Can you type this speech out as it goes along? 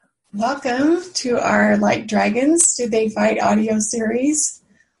Welcome to our Like Dragons, Do They Fight audio series.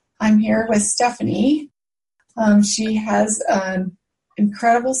 I'm here with Stephanie. She has an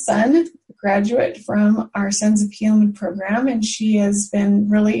incredible son, a graduate from our Sons of Helaman program, and she has been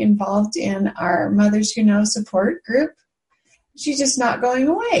really involved in our Mothers Who Know support group. She's just not going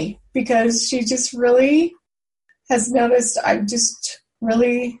away because she just really has noticed. I just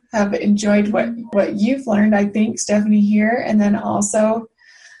really have enjoyed what you've learned, I think, Stephanie, here, and then also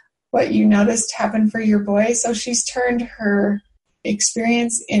what you noticed happen for your boy. So she's turned her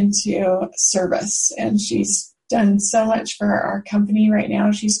experience into service, and she's done so much for our company right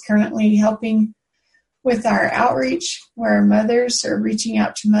now. She's currently helping with our outreach where mothers are reaching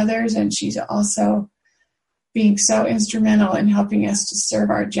out to mothers, and she's also being so instrumental in helping us to serve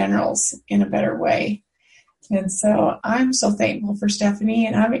our generals in a better way. And so I'm so thankful for Stephanie,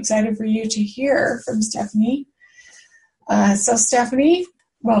 and I'm excited for you to hear from Stephanie. So Stephanie,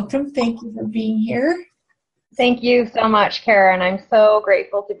 welcome. Thank you for being here. Thank you so much, Karen. I'm so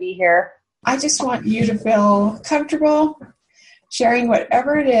grateful to be here. I just want you to feel comfortable sharing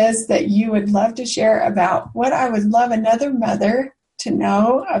whatever it is that you would love to share about what I would love another mother to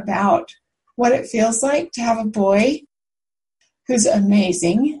know about what it feels like to have a boy who's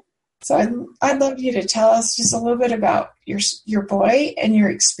amazing. So I'd love you to tell us just a little bit about your boy and your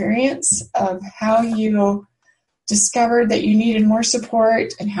experience of how you discovered that you needed more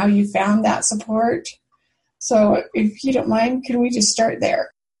support and how you found that support. So if you don't mind, can we just start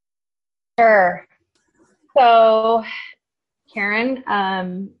there? Sure. So, Karen,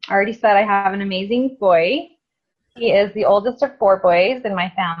 I already said I have an amazing boy. He is the oldest of 4 boys in my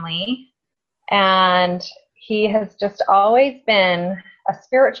family, and he has just always been a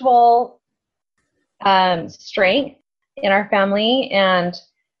spiritual strength in our family, and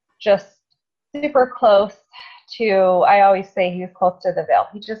just super close to, I always say he was close to the veil.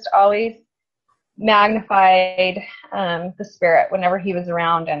 He just always magnified the spirit whenever he was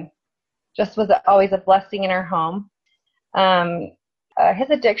around, and just was always a blessing in our home. His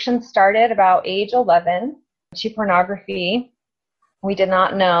addiction started about age 11 to pornography. We did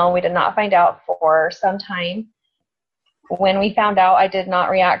not know. We did not find out for some time. When we found out, I did not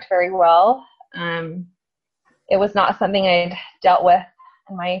react very well. It was not something I'd dealt with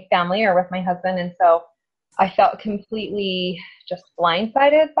in my family or with my husband, and so I felt completely just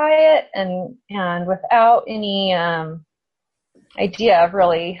blindsided by it, and without any idea of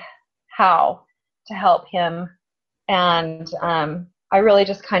really how to help him. And I really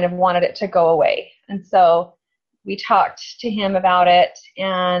just kind of wanted it to go away. And so we talked to him about it,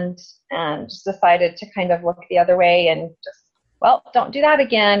 and just decided to kind of look the other way and just, well, don't do that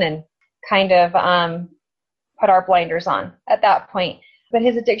again, and kind of put our blinders on at that point. But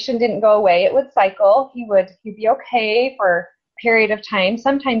his addiction didn't go away. It would cycle. He'd be okay for a period of time,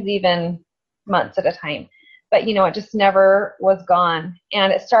 sometimes even months at a time. But, it just never was gone.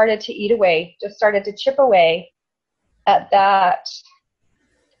 And it started to eat away, just started to chip away at that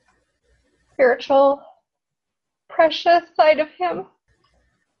spiritual, precious side of him.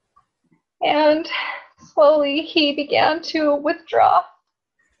 And slowly he began to withdraw.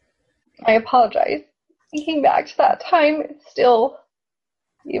 I apologize. Thinking back to that time, it still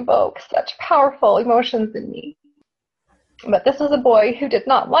evokes such powerful emotions in me. But this was a boy who did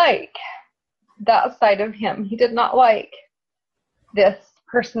not like that side of him. He did not like this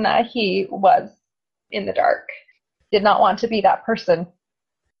person that he was in the dark. Did not want to be that person.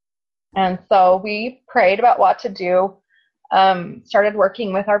 And so we prayed about what to do, started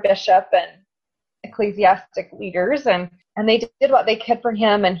working with our bishop and ecclesiastic leaders, and they did what they could for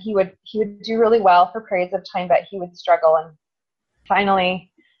him, and he would do really well for periods of time, but he would struggle. And finally,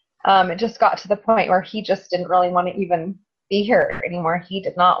 it just got to the point where he just didn't really want to even be here anymore. He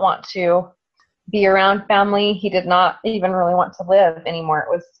did not want to be around family. He did not even really want to live anymore.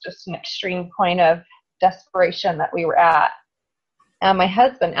 It was just an extreme point of desperation that we were at. And my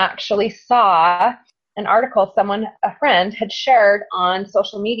husband actually saw an article a friend had shared on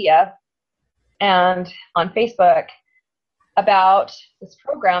social media and on Facebook about this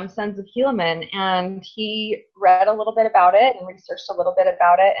program, Sons of Helaman, and he read a little bit about it and researched a little bit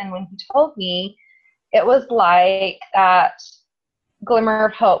about it. And when he told me, it was like that glimmer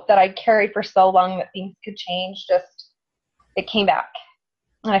of hope that I'd carried for so long that things could change, it came back.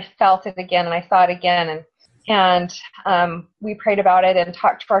 And I felt it again, and I saw it again, and we prayed about it and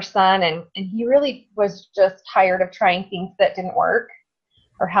talked to our son, and he really was just tired of trying things that didn't work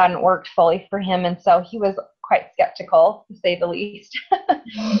or hadn't worked fully for him, and so he was quite skeptical, to say the least.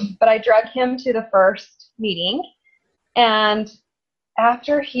 But I drug him to the first meeting, and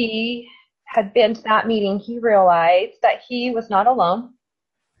after he had been to that meeting, he realized that he was not alone,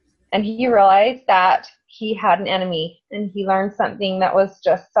 And he realized that he had an enemy, and he learned something that was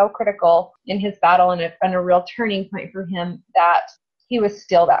just so critical in his battle and a real turning point for him, that he was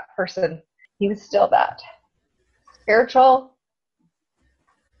still that person. He was still that spiritual,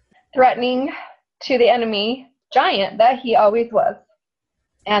 threatening to the enemy giant that he always was.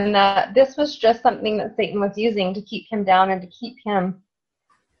 And that this was just something that Satan was using to keep him down and to keep him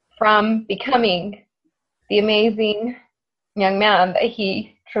from becoming the amazing young man that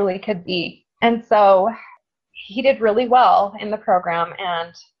he truly could be. And so he did really well in the program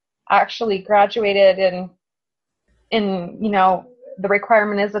and actually graduated in the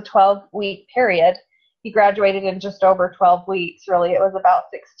requirement is a 12-week period. He graduated in just over 12 weeks. Really, it was about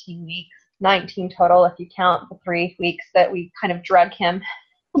 16 weeks, 19 total if you count the 3 weeks that we kind of drug him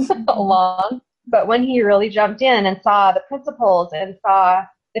along. But when he really jumped in and saw the principles and saw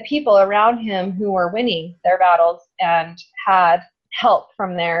the people around him who were winning their battles and had help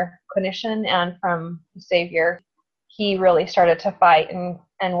from their clinician and from the Savior, he really started to fight.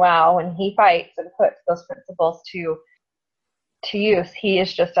 And wow, when he fights and puts those principles to use, he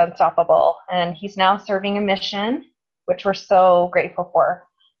is just unstoppable. And he's now serving a mission, which we're so grateful for.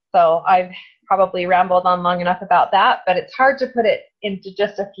 So I've probably rambled on long enough about that, but it's hard to put it into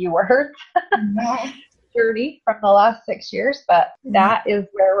just a few words. Journey from the last 6 years, but that is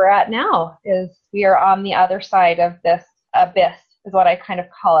where we're at now, is we are on the other side of this abyss, is what I kind of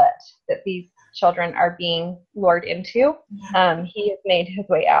call it, that these children are being lured into. He has made his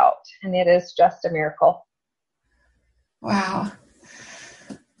way out, and it is just a miracle. Wow.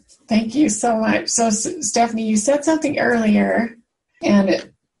 Thank you so much. So, Stephanie, you said something earlier,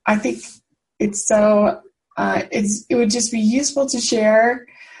 and I think it's so, it would just be useful to share,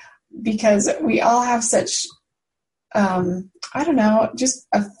 because we all have such, just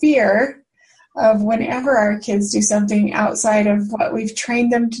a fear of whenever our kids do something outside of what we've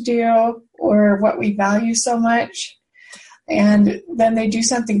trained them to do or what we value so much. And then they do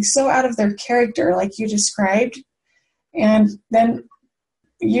something so out of their character, like you described. And then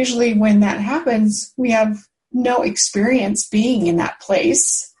usually when that happens, we have no experience being in that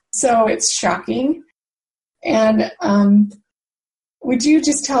place. So it's shocking. And would you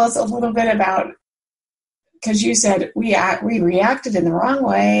just tell us a little bit about, because you said we reacted in the wrong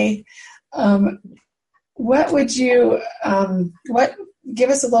way. What would you, give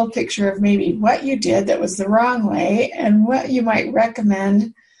us a little picture of maybe what you did that was the wrong way, and what you might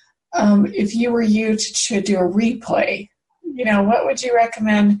recommend if you were you to do a replay. What would you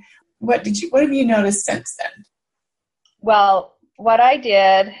recommend? What have you noticed since then? Well, what I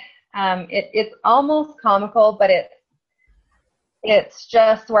did, it's almost comical, but it's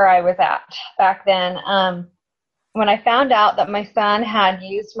just where I was at back then. When I found out that my son had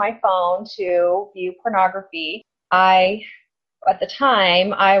used my phone to view pornography, at the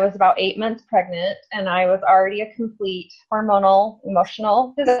time, I was about 8 months pregnant, and I was already a complete hormonal,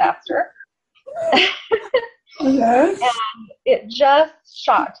 emotional disaster. And it just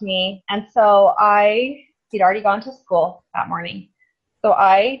shocked me. And so he'd already gone to school that morning. So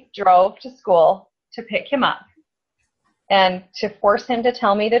I drove to school to pick him up and to force him to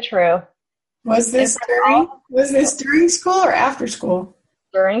tell me the truth. Was this during school or after school?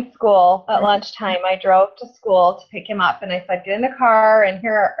 During school, at lunchtime, I drove to school to pick him up, and I said, get in the car, and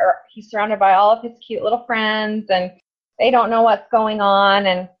he's surrounded by all of his cute little friends, and they don't know what's going on,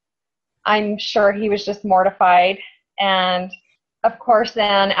 and I'm sure he was just mortified. And of course,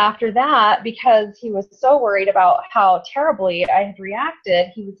 then after that, because he was so worried about how terribly I had reacted,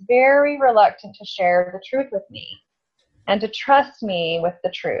 he was very reluctant to share the truth with me and to trust me with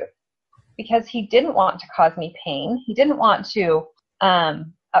the truth, because he didn't want to cause me pain. He didn't want to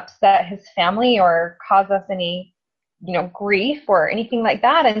upset his family or cause us any, grief or anything like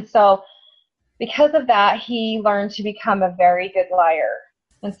that. And so because of that, he learned to become a very good liar.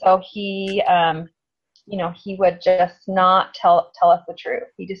 And so he would just not tell us the truth.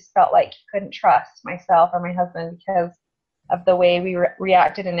 He just felt like he couldn't trust myself or my husband because of the way we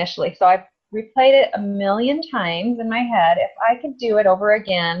reacted initially. So I've replayed it 1,000,000 times in my head. If I could do it over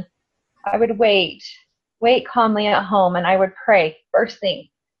again, I would wait calmly at home, and I would pray first thing,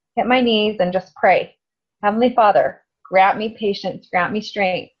 hit my knees and just pray. Heavenly Father, grant me patience, grant me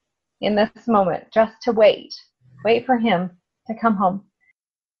strength in this moment, just to wait for him to come home.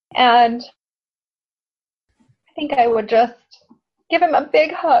 And I think I would just give him a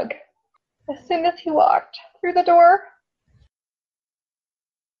big hug as soon as he walked through the door,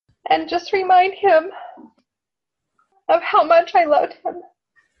 and just remind him of how much I loved him.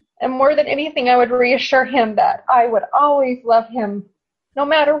 And more than anything, I would reassure him that I would always love him no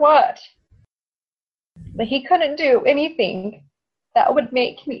matter what. But he couldn't do anything that would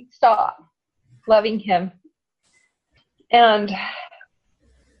make me stop loving him. And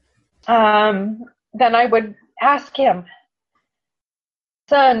then I would ask him,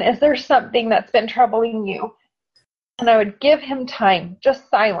 son, is there something that's been troubling you? And I would give him time, just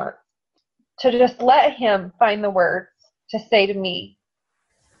silence, to just let him find the words to say to me,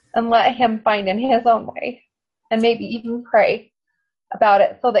 and let him find in his own way, and maybe even pray about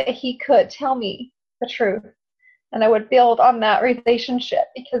it so that he could tell me the truth. And I would build on that relationship,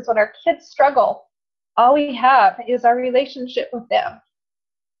 because when our kids struggle, all we have is our relationship with them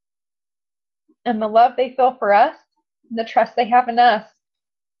and the love they feel for us and the trust they have in us,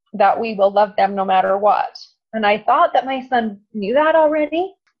 that we will love them no matter what. And I thought that my son knew that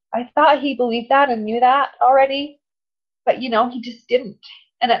already. I thought he believed that and knew that already, but he just didn't.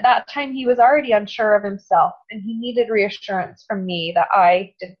 And at that time, he was already unsure of himself, and he needed reassurance from me that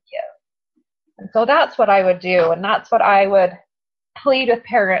I didn't give. And so that's what I would do, and that's what I would plead with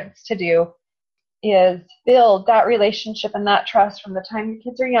parents to do, is build that relationship and that trust from the time your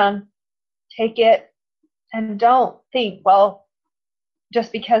kids are young. Take it, and don't think, well,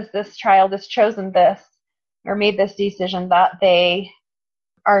 just because this child has chosen this or made this decision, that they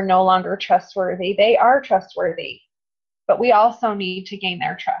are no longer trustworthy. They are trustworthy, but we also need to gain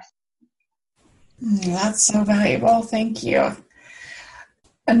their trust. That's so valuable. Thank you.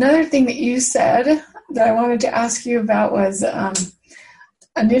 Another thing that you said that I wanted to ask you about was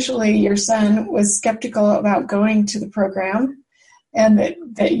initially your son was skeptical about going to the program, and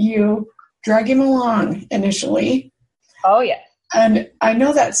that you drug him along initially. Oh, yes. And I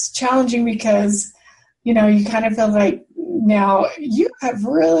know that's challenging because, you kind of feel like, now you have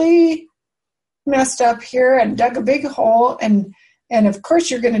really messed up here and dug a big hole. And of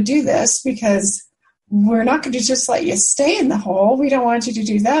course you're going to do this, because we're not going to just let you stay in the hole. We don't want you to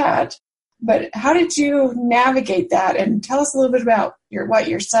do that. But how did you navigate that? And tell us a little bit about what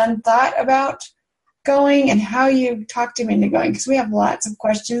your son thought about going and how you talked him into going. Because we have lots of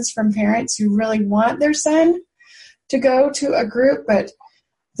questions from parents who really want their son to go to a group, but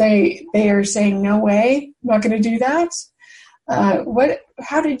they are saying, no way, I'm not going to do that.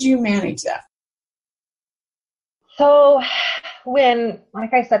 How did you manage that? So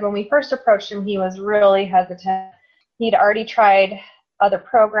like I said, when we first approached him, he was really hesitant. He'd already tried other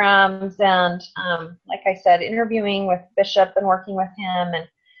programs and, like I said, interviewing with Bishop and working with him. And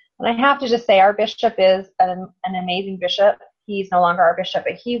I have to just say, our bishop is an amazing bishop. He's no longer our bishop,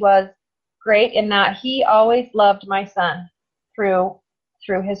 but he was great in that he always loved my son through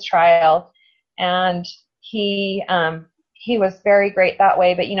his trials. And he was very great that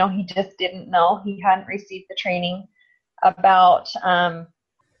way, but he just didn't know. He hadn't received the training about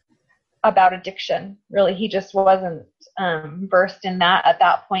addiction. Really, he just wasn't versed in that at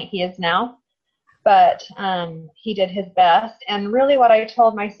that point. He is now, but he did his best. And really, what I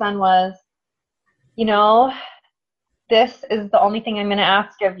told my son was, this is the only thing I'm going to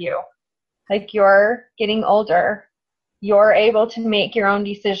ask of you. Like, you're getting older, you're able to make your own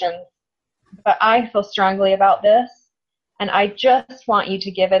decisions, but I feel strongly about this, and I just want you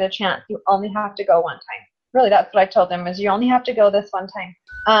to give it a chance. You only have to go one time. Really, that's what I told him, is you only have to go this one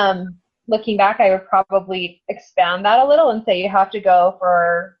time. Looking back, I would probably expand that a little and say you have to go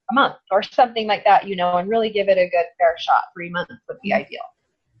for a month or something like that, and really give it a good fair shot. 3 months would be ideal.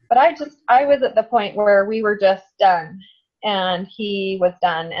 But I was at the point where we were just done, and he was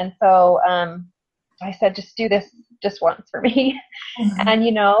done. And so I said, just do this just once for me. Mm-hmm.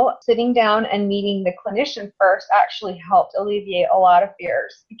 And, sitting down and meeting the clinician first actually helped alleviate a lot of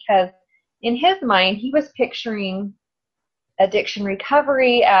fears, because in his mind, he was picturing addiction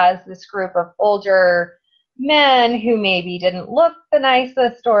recovery as this group of older men who maybe didn't look the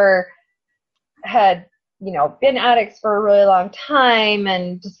nicest or had, been addicts for a really long time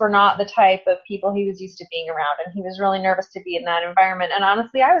and just were not the type of people he was used to being around. And he was really nervous to be in that environment. And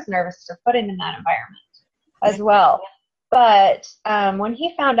honestly, I was nervous to put him in that environment as well. But when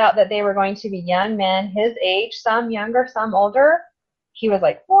he found out that they were going to be young men, his age, some younger, some older, he was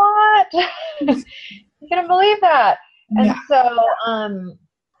like, what? You couldn't believe that. And so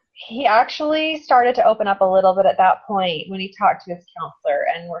he actually started to open up a little bit at that point when he talked to his counselor,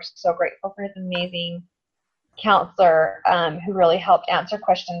 and we're so grateful for his amazing counselor who really helped answer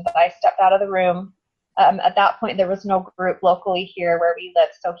questions. I stepped out of the room. At that point, there was no group locally here where we live,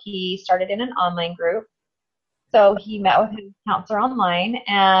 so he started in an online group. So he met with his counselor online,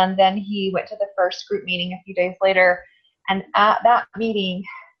 and then he went to the first group meeting a few days later. And at that meeting,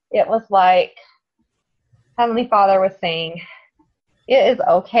 it was like Heavenly Father was saying, it is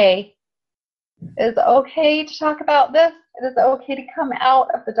okay. It is okay to talk about this. It is okay to come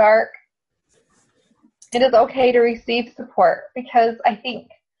out of the dark. It is okay to receive support, because I think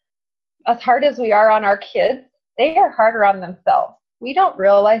as hard as we are on our kids, they are harder on themselves. We don't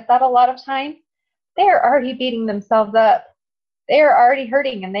realize that a lot of times. They are already beating themselves up. They are already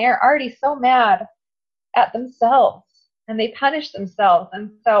hurting, and they are already so mad at themselves, and they punish themselves.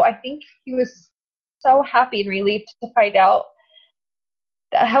 And so I think he was so happy and relieved to find out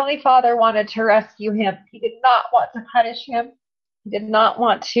that Heavenly Father wanted to rescue him. He did not want to punish him. He did not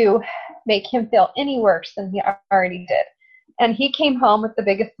want to make him feel any worse than he already did. And he came home with the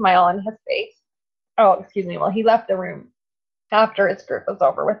biggest smile on his face. Oh, excuse me. Well, he left the room after his group was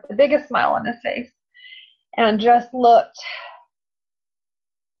over with the biggest smile on his face, and just looked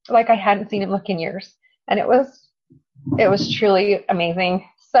like I hadn't seen him look in years. And it was truly amazing.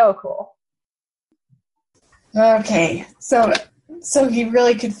 So cool. Okay. So he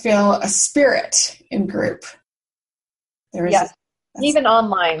really could feel a spirit in group. Yes. Even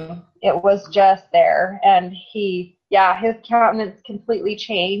online, it was just there. And his countenance completely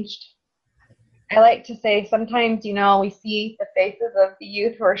changed. I like to say sometimes, we see the faces of the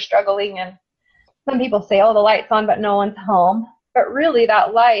youth who are struggling, and some people say, oh, the light's on, but no one's home. But really,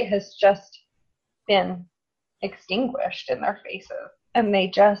 that light has just been extinguished in their faces, and they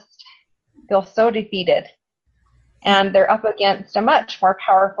just feel so defeated. And they're up against a much more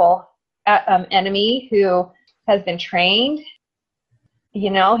powerful enemy who has been trained.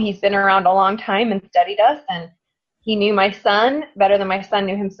 He's been around a long time and studied us, and he knew my son better than my son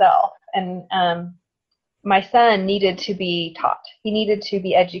knew himself. And my son needed to be taught. He needed to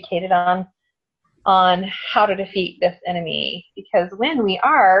be educated on how to defeat this enemy. Because when we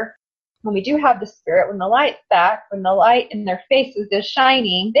do have the spirit, when the light's back, when the light in their faces is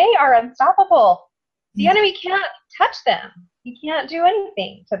shining, they are unstoppable. The enemy can't touch them. He can't do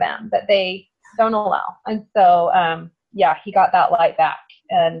anything to them that they don't allow. And so, he got that light back.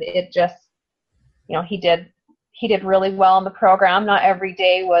 And it just, he did really well in the program. Not every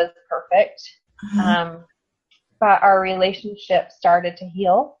day was perfect. But our relationship started to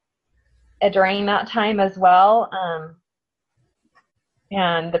heal during that time as well.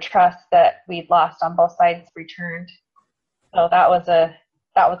 And the trust that we'd lost on both sides returned. So that was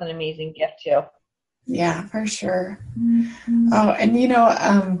an amazing gift too. Yeah, for sure. Oh,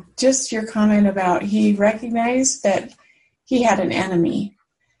 and just your comment about he recognized that he had an enemy,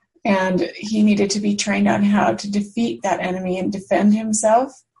 and he needed to be trained on how to defeat that enemy and defend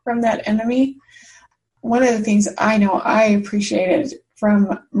himself from that enemy. One of the things I know I appreciated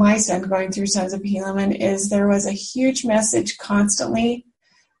from my son going through Sons of Helaman is there was a huge message constantly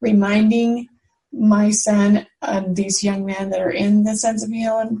reminding my son and these young men that are in the Sons of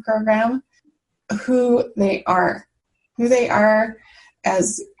Helaman program who they are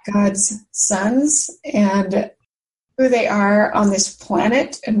as God's sons, and who they are on this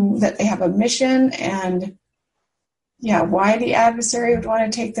planet, and that they have a mission, and why the adversary would want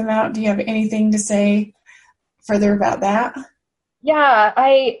to take them out. Do you have anything to say further about that? Yeah,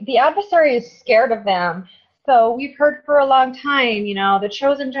 the adversary is scared of them. So we've heard for a long time, the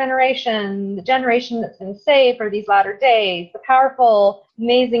chosen generation, the generation that's been saved for these latter days, the powerful,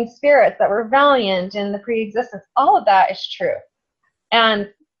 amazing spirits that were valiant in the pre-existence. All of that is true.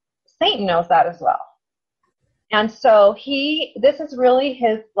 And Satan knows that as well. And so this is really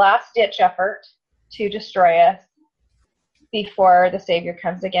his last-ditch effort to destroy us before the Savior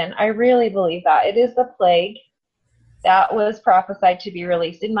comes again. I really believe that. It is the plague that was prophesied to be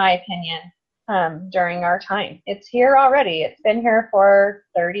released, in my opinion, during our time. It's here already. It's been here for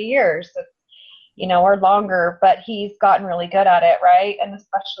 30 years, or longer, but he's gotten really good at it, right? And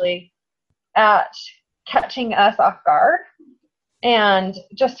especially at catching us off guard and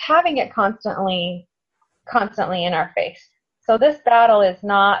just having it constantly in our face. So this battle is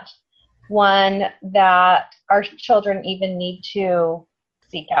not one that our children even need to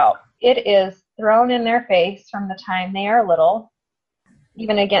seek out. It is thrown in their face from the time they are little,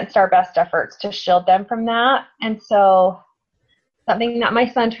 even against our best efforts to shield them from that. And so something that my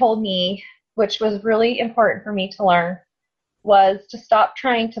son told me, which was really important for me to learn, was to stop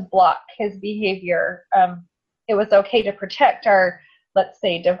trying to block his behavior. It was okay to protect our, let's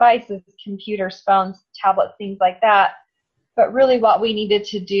say, devices, computers, phones, tablets, things like that. But really what we needed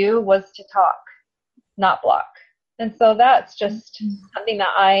to do was to talk, not block. And so that's just something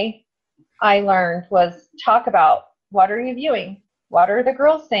that I learned, was talk about, what are you viewing? What are the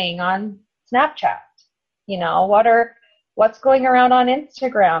girls saying on Snapchat? What's going around on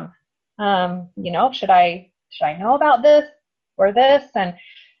Instagram? Should I know about this or this?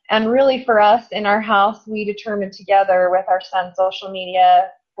 And really for us in our house, we determined together with our son, social media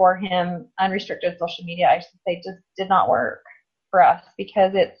for him, unrestricted social media, I should say, just did not work for us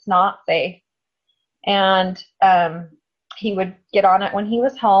because it's not safe. And he would get on it when he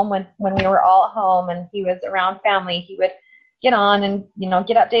was home, when we were all at home and he was around family. He would get on and,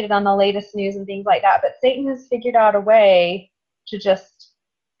 get updated on the latest news and things like that. But Satan has figured out a way to just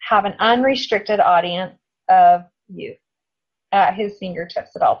have an unrestricted audience of youth at his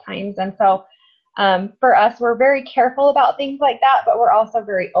fingertips at all times. And so for us, we're very careful about things like that, but we're also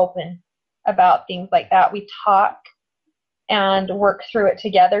very open about things like that. We talk and work through it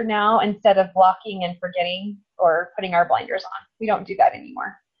together now instead of blocking and forgetting or putting our blinders on. We don't do that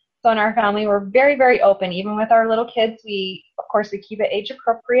anymore. So in our family, we're very, very open. Even with our little kids, we keep it age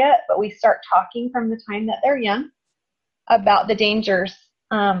appropriate, but we start talking from the time that they're young about the dangers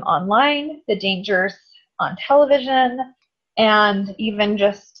online, the dangers on television, and even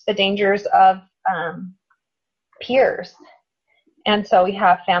just the dangers of peers. And so we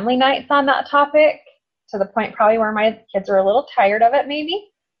have family nights on that topic, to the point probably where my kids are a little tired of it maybe,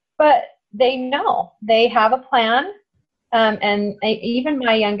 but they know. They have a plan. And even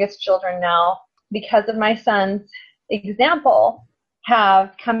my youngest children now, because of my son's example,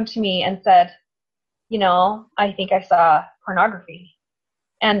 have come to me and said, I think I saw pornography.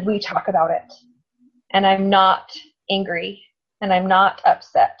 And we talk about it. And I'm not angry. And I'm not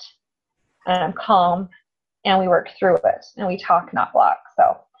upset. And I'm calm. And we work through it. And we talk, not block.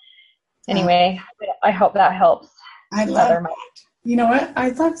 So anyway, I hope that helps. I love that. You know what? I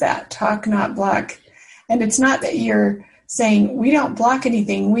love that. Talk, not block. And it's not that you're saying we don't block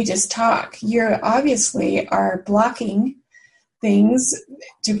anything, we just talk. You obviously are blocking things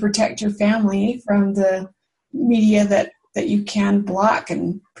to protect your family from the media that you can block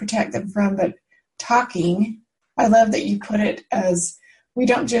and protect them from. But talking, I love that you put it as we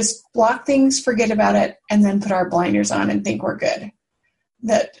don't just block things, forget about it, and then put our blinders on and think we're good.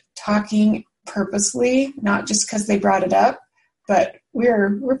 That talking purposely, not just because they brought it up, but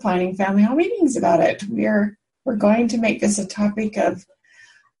we're planning family hall meetings about it. We're going to make this a topic of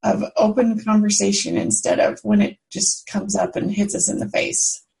open conversation instead of when it just comes up and hits us in the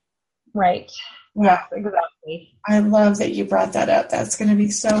face. Right. Wow. Yes, exactly. I love that you brought that up. That's going to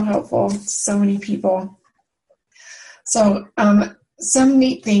be so helpful to so many people. So some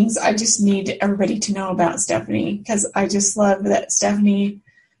neat things I just need everybody to know about Stephanie, because I just love that Stephanie,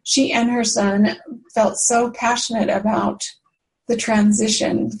 she and her son felt so passionate about the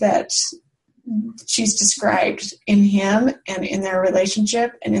transition that she's described in him and in their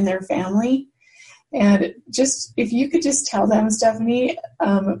relationship and in their family. And just, if you could just tell them, Stephanie,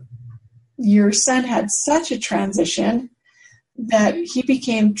 your son had such a transition that he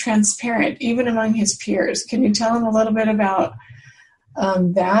became transparent even among his peers. Can you tell him a little bit about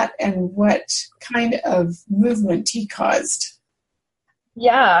that and what kind of movement he caused?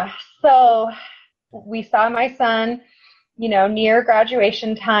 Yeah. So we saw my son, near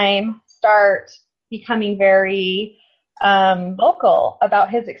graduation time, start becoming very vocal about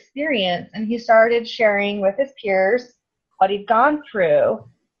his experience. And he started sharing with his peers what he'd gone through.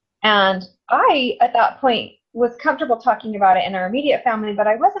 And I, at that point, was comfortable talking about it in our immediate family, but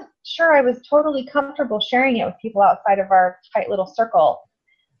I wasn't sure I was totally comfortable sharing it with people outside of our tight little circle.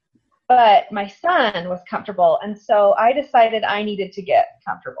 But my son was comfortable. And so I decided I needed to get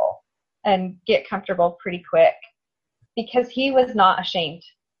comfortable and get comfortable pretty quick, because he was not ashamed.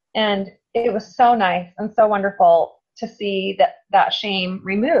 And it was so nice and so wonderful to see that shame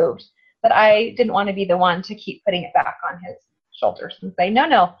removed, that I didn't want to be the one to keep putting it back on his shoulders and say,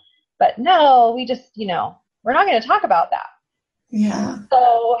 no, we just, we're not going to talk about that. Yeah.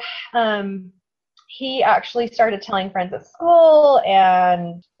 So he actually started telling friends at school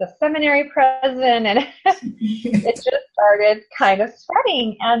and the seminary president, and it just started kind of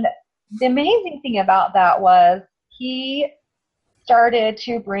spreading. And the amazing thing about that was he started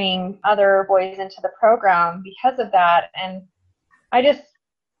to bring other boys into the program because of that. And I just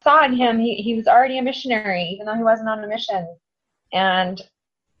saw in him, he was already a missionary, even though he wasn't on a mission. And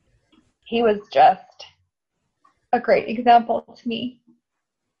he was just a great example to me.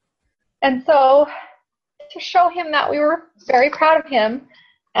 And so to show him that we were very proud of him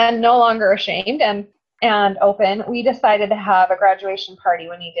and no longer ashamed and open, we decided to have a graduation party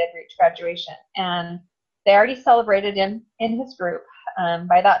when he did reach graduation. And they already celebrated in his group.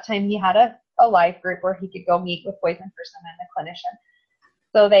 By that time, he had a live group where he could go meet with boys in person and a clinician.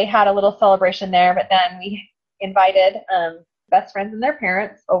 So they had a little celebration there, but then we invited best friends and their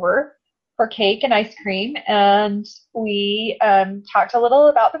parents over for cake and ice cream. And we talked a little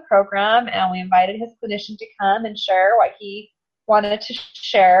about the program, and we invited his clinician to come and share what he wanted to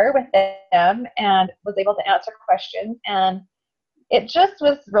share with them, and was able to answer questions. And it just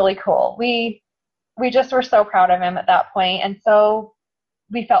was really cool. We just were so proud of him at that point. And so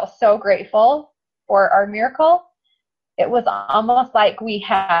we felt so grateful for our miracle, it was almost like we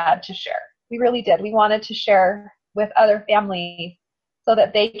had to share. We really did. We wanted to share with other families so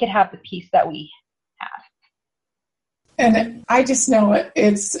that they could have the peace that we had. And I just know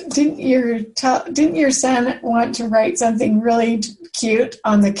didn't your son want to write something really cute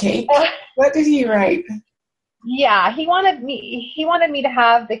on the cake? What did he write? Yeah, he wanted me to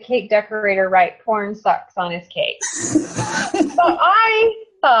have the cake decorator write porn sucks on his cake. So I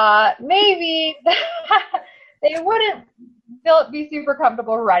thought maybe they wouldn't be super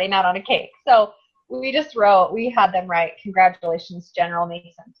comfortable writing that on a cake. So we had them write, "Congratulations, General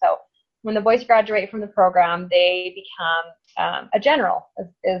Mason." So when the boys graduate from the program, they become a general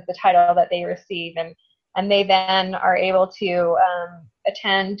is the title that they receive. And they then are able to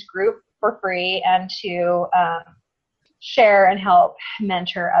attend group for free and to share and help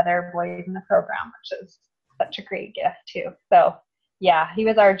mentor other boys in the program, which is such a great gift too. So yeah, he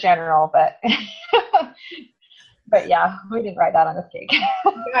was our general, but but yeah, we didn't write that on his cake.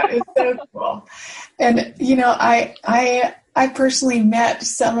 That is so cool. And I personally met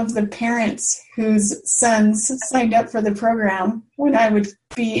some of the parents whose sons signed up for the program when I would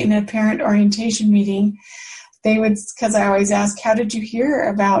be in a parent orientation meeting. They would, because I always ask, how did you hear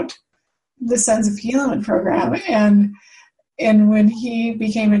about the Sons of Helaman program? And when he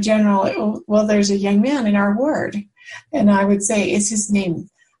became a general, well, there's a young man in our ward. And I would say, is his name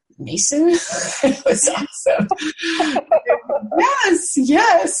Mason? It was awesome.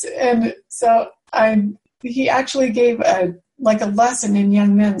 Yes. And so he actually gave a lesson in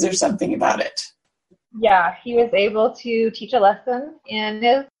Young Men's or something about it. Yeah, he was able to teach a lesson in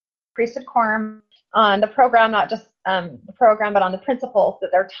his priesthood quorum on the program, not just the program, but on the principles that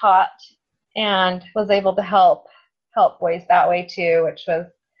they're taught, and was able to help boys that way too, which was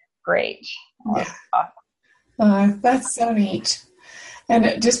great. Yeah. Awesome. That's so neat.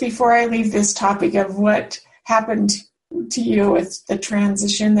 And just before I leave this topic of what happened to you with the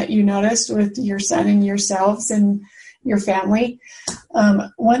transition that you noticed with your son and yourselves and your family,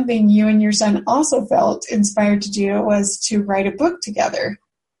 one thing you and your son also felt inspired to do was to write a book together.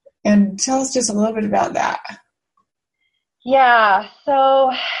 And tell us just a little bit about that. Yeah,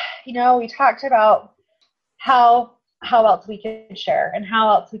 so, we talked about how else we could share and how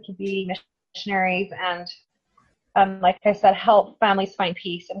else we could be missionaries and, like I said, help families find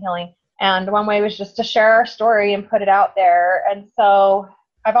peace and healing. And one way was just to share our story and put it out there. And so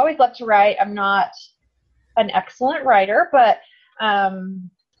I've always loved to write. I'm not an excellent writer, but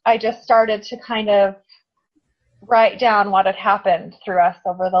I just started to kind of write down what had happened through us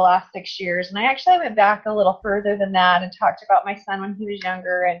over the last 6 years. And I actually went back a little further than that and talked about my son when he was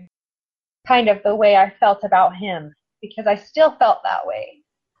younger and kind of the way I felt about him, because I still felt that way.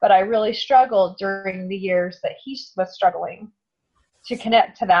 But I really struggled during the years that he was struggling to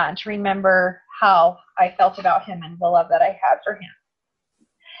connect to that and to remember how I felt about him and the love that I had for him.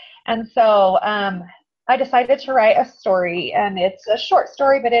 And so I decided to write a story, and it's a short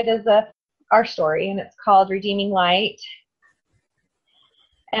story, but it is our story, and it's called Redeeming Light.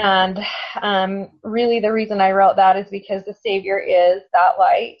 And really the reason I wrote that is because the Savior is that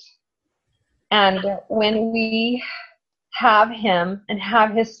light. And when we have him and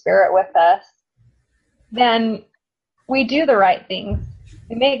have his Spirit with us, then we do the right things.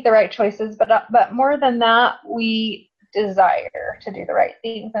 We make the right choices, but more than that, we desire to do the right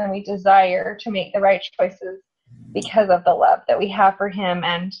things, and we desire to make the right choices because of the love that we have for him.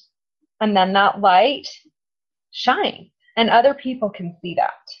 And then that light shines, and other people can see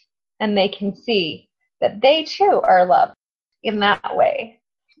that, and they can see that they too are loved in that way,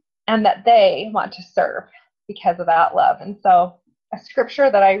 and that they want to serve because of that love. And so a scripture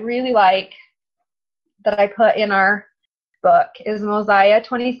that I really like that I put in our book is Mosiah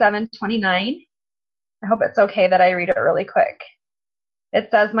 27:29. I hope it's okay that I read it really quick. It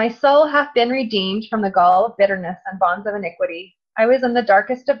says, "My soul hath been redeemed from the gall of bitterness and bonds of iniquity. I was in the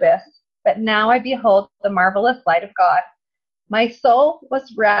darkest abyss, but now I behold the marvelous light of God. My soul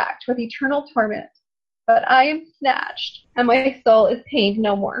was racked with eternal torment, but I am snatched, and my soul is pained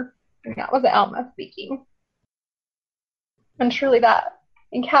no more." And that was Alma speaking. And truly that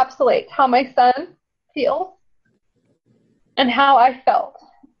encapsulates how my son feels and how I felt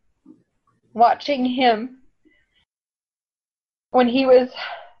watching him when he was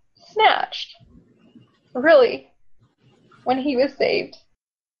snatched, really, when he was saved.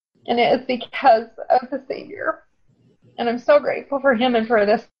 And it is because of the Savior. And I'm so grateful for him and for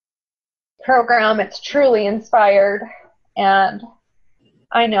this program. It's truly inspired. And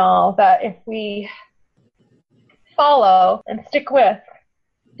I know that if we follow and stick with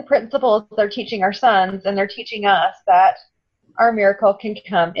the principles they're teaching our sons and they're teaching us, that our miracle can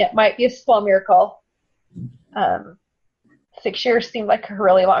come. It might be a small miracle, 6 years seemed like a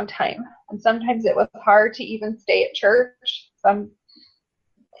really long time. And sometimes it was hard to even stay at church.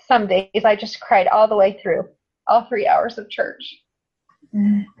 Some days I just cried all the way through, all 3 hours of church.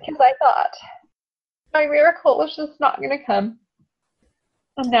 Because I thought my miracle was just not going to come.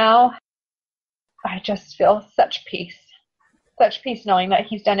 And now I just feel such peace knowing that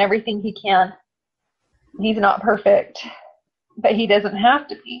he's done everything he can. He's not perfect, but he doesn't have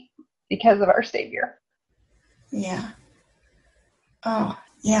to be because of our Savior. Yeah. Oh,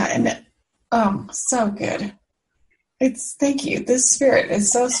 yeah. And so good. Thank you. This spirit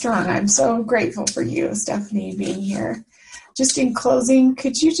is so strong. I'm so grateful for you, Stephanie, being here. Just in closing,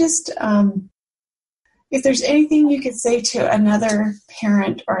 could you just, if there's anything you could say to another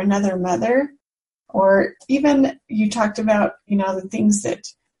parent or another mother, or even you talked about, the things that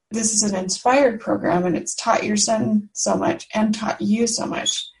this is an inspired program and it's taught your son so much and taught you so much.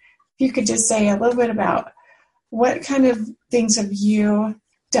 If you could just say a little bit about what kind of things have you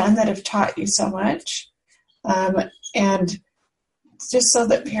done that have taught you so much, and just so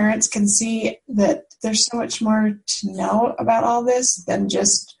that parents can see that there's so much more to know about all this than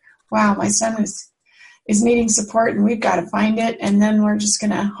just, wow, my son is needing support and we've got to find it, and then we're just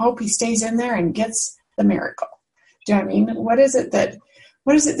going to hope he stays in there and gets the miracle. Do you know what I mean? What is it that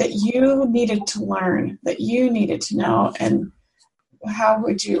you needed to learn, that you needed to know, and how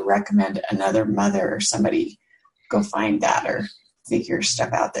would you recommend another mother or somebody go find that or figure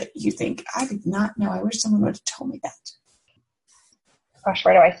stuff out that you think, I did not know. I wish someone would have told me that. Gosh,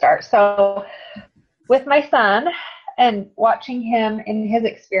 where do I start? So with my son and watching him in his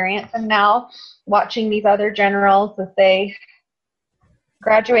experience, and now watching these other generals as they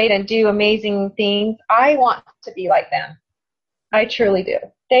graduate and do amazing things, I want to be like them. I truly do.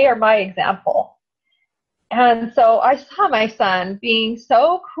 They are my example. And so I saw my son being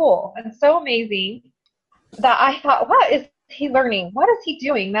so cool and so amazing that I thought, what is he learning? What is he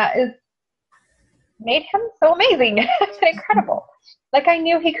doing that is made him so amazing and incredible? Like I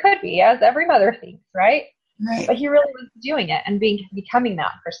knew he could be, as every mother thinks, right? Right. But he really was doing it and becoming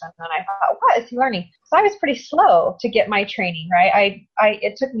that person. And I thought, what is he learning? So I was pretty slow to get my training, right?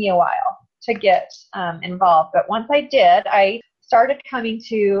 It took me a while to get involved. But once I did, I started coming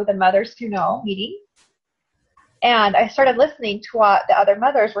to the Mothers Who Know meeting. And I started listening to what the other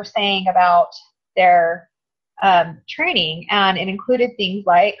mothers were saying about their training. And it included things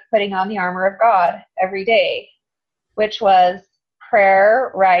like putting on the armor of God every day, which was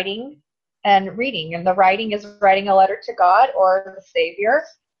prayer, writing, and reading. And the writing is writing a letter to God or the Savior,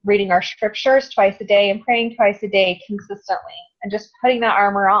 reading our scriptures twice a day and praying twice a day consistently, and just putting that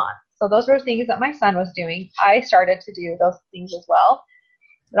armor on. So those were things that my son was doing. I started to do those things as well.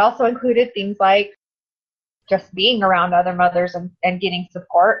 It also included things like just being around other mothers and getting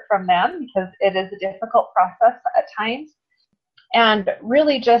support from them, because it is a difficult process at times. And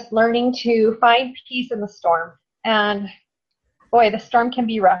really just learning to find peace in the storm. And boy, the storm can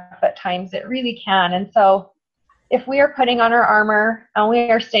be rough at times. It really can. And so if we are putting on our armor and we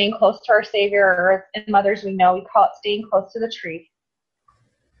are staying close to our Savior, or in Mothers We Know, we call it staying close to the tree,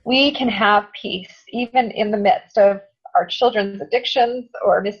 we can have peace even in the midst of our children's addictions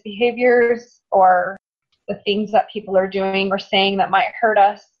or misbehaviors or the things that people are doing or saying that might hurt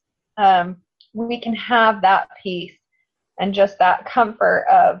us. We can have that peace and just that comfort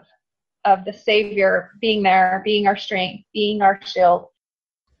of the Savior being there, being our strength, being our shield.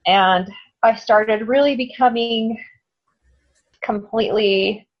 And I started really becoming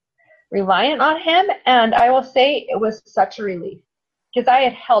completely reliant on him. And I will say it was such a relief, because I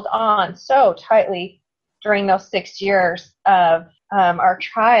had held on so tightly during those 6 years of our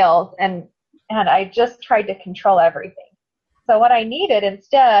trials, and I just tried to control everything. So what I needed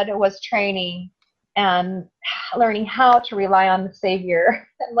instead was training and learning how to rely on the Savior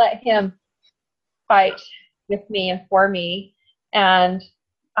and let him fight with me and for me. And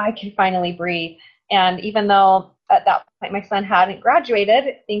I could finally breathe. And even though at that point my son hadn't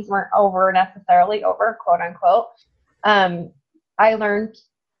graduated, things weren't necessarily over, quote unquote, I learned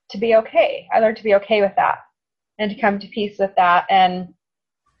to be okay. I learned to be okay with that and to come to peace with that. And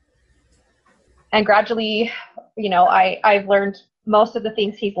gradually, I've learned most of the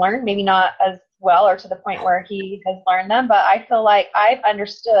things he's learned, maybe not as well or to the point where he has learned them, but I feel like I've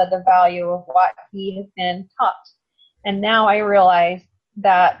understood the value of what he has been taught. And now I realize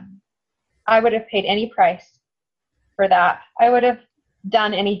that I would have paid any price for that. I would have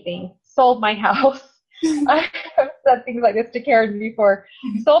done anything, sold my house. I have said things like this to Karen before,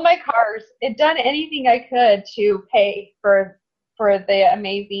 sold my cars, and done anything I could to pay for the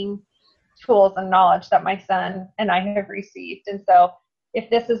amazing tools and knowledge that my son and I have received. And so if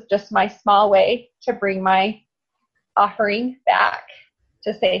this is just my small way to bring my offering back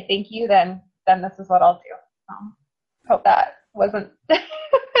to say thank you, then this is what I'll do. Hope that wasn't.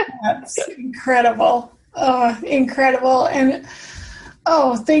 That's incredible. Oh, incredible. And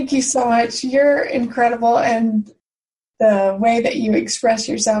thank you so much. You're incredible. And the way that you express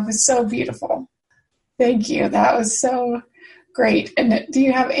yourself is so beautiful. Thank you. That was so great. And do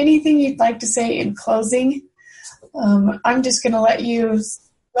you have anything you'd like to say in closing? I'm just going to let you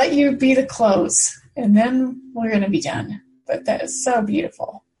be the close, and then we're going to be done. But that is so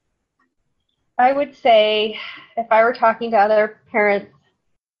beautiful. I would say if I were talking to other parents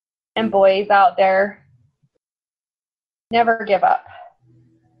and boys out there, never give up.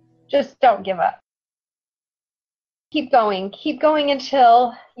 Just don't give up. Keep going. Keep going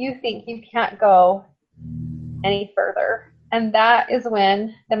until you think you can't go any further. And that is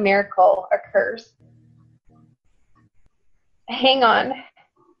when the miracle occurs. Hang on.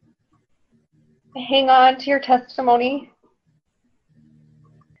 Hang on to your testimony.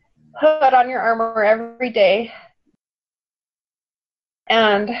 Put on your armor every day.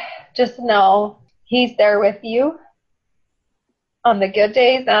 And just know He's there with you on the good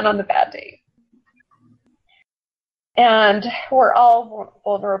days and on the bad days. And we're all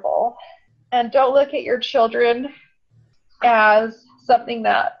vulnerable. And don't look at your children as something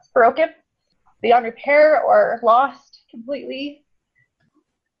that's broken, beyond repair, or lost completely.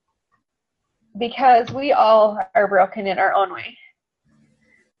 Because we all are broken in our own way.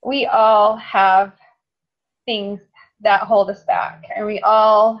 We all have things that hold us back, and we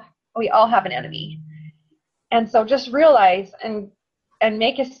all have an enemy. And so just realize and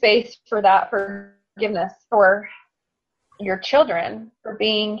make a space for that forgiveness for your children, for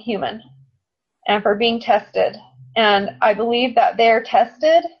being human and for being tested. And I believe that they're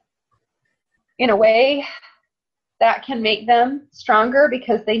tested in a way that can make them stronger,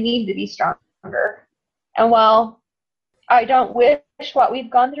 because they need to be stronger. And while I don't wish what we've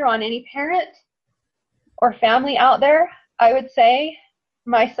gone through on any parent or family out there, I would say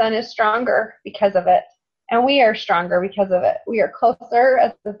my son is stronger because of it. And we are stronger because of it. We are closer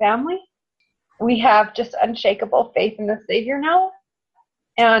as a family. We have just unshakable faith in the Savior now.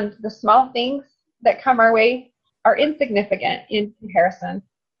 And the small things that come our way are insignificant in comparison.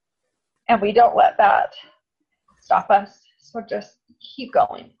 And we don't let that stop us. So just keep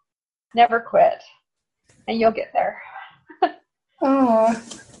going. Never quit. And you'll get there. Oh,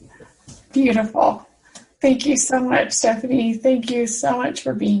 beautiful. Thank you so much, Stephanie. Thank you so much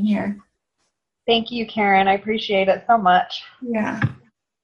for being here. Thank you, Karen. I appreciate it so much. Yeah.